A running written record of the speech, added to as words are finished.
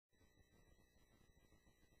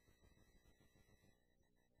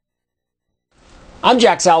I'm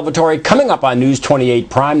Jack Salvatore. Coming up on News 28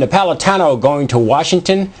 Prime, Napolitano going to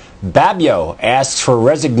Washington. Babbio asks for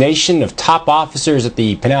resignation of top officers at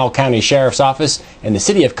the Pinal County Sheriff's Office, and the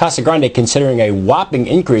city of Casa Grande considering a whopping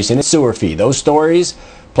increase in its sewer fee. Those stories,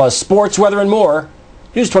 plus sports, weather, and more.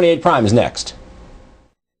 News 28 Prime is next.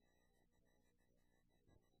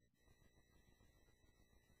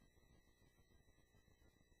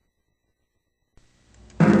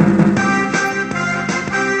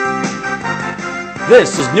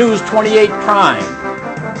 This is News 28 Prime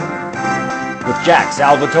with Jack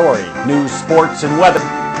Salvatore. News, sports, and weather.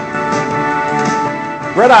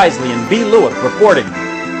 Brett Isley and B. Lewitt reporting.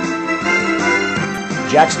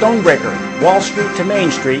 Jack Stonebreaker, Wall Street to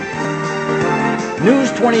Main Street. News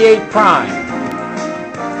 28 Prime.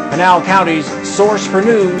 Pinal County's source for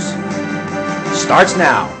news starts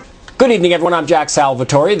now. Good evening, everyone. I'm Jack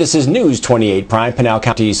Salvatore. This is News 28 Prime, Pinal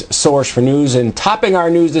County's source for news. And topping our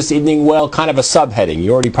news this evening, well, kind of a subheading.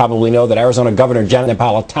 You already probably know that Arizona Governor Janet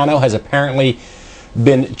Napolitano has apparently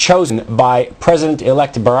been chosen by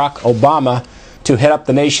President-elect Barack Obama to head up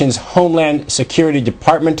the nation's Homeland Security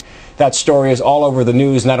Department. That story is all over the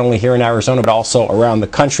news, not only here in Arizona, but also around the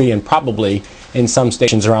country and probably in some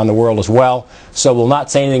stations around the world as well. So we'll not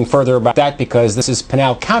say anything further about that because this is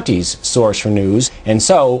Pinal County's source for news. And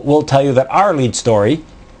so we'll tell you that our lead story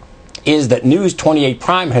is that News 28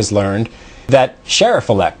 Prime has learned that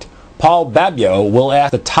Sheriff-elect Paul Babbio will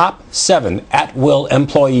ask the top 7 at-will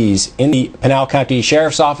employees in the Pinal County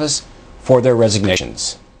Sheriff's Office for their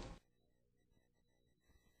resignations.